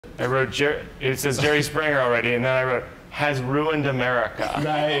I wrote, it says Jerry Springer already, and then I wrote, has ruined America.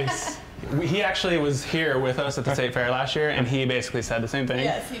 Nice. He actually was here with us at the State Fair last year, and he basically said the same thing.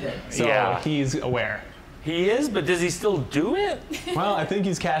 Yes, he did. So Yeah. he's aware. He is, but does he still do it? Well, I think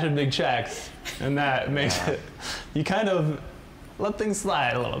he's cashing big checks, and that makes it, you kind of let things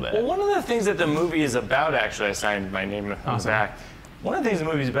slide a little bit. Well, one of the things that the movie is about, actually, I signed my name on the back. One of the things the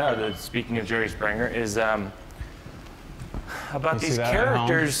movie's about, speaking of Jerry Springer, is about these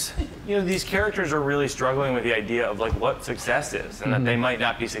characters. You know, these characters are really struggling with the idea of like what success is, and that they might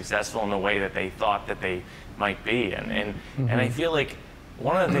not be successful in the way that they thought that they might be. And I feel like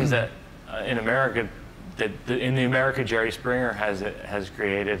one of the things that in America, in the America Jerry Springer has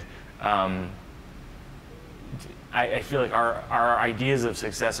created, I feel like our ideas of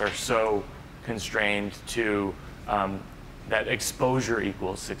success are so constrained to that exposure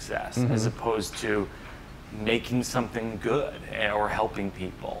equals success, as opposed to making something good or helping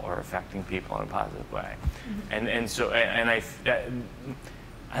people or affecting people in a positive way. And so I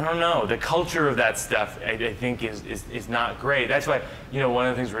don't know, the culture of that stuff I think is not great. That's why, you know, one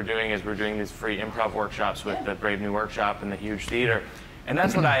of the things we're doing is we're doing these free improv workshops with the Brave New Workshop and the huge theater. And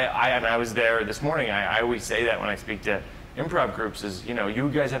that's what I was there this morning. I always say that when I speak to improv groups is, you know, you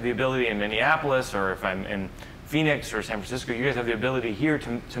guys have the ability in Minneapolis, or if I'm in Phoenix or San Francisco, you guys have the ability here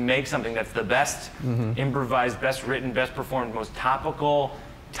to make something that's the best improvised, best written, best performed, most topical,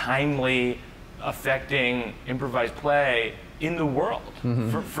 timely, affecting improvised play in the world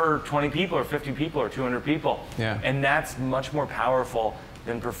for 20 people or 50 people or 200 people. Yeah. And that's much more powerful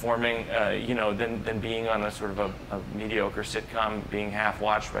than performing, you know, than being on a sort of a mediocre sitcom being half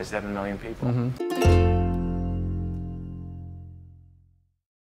watched by 7 million people.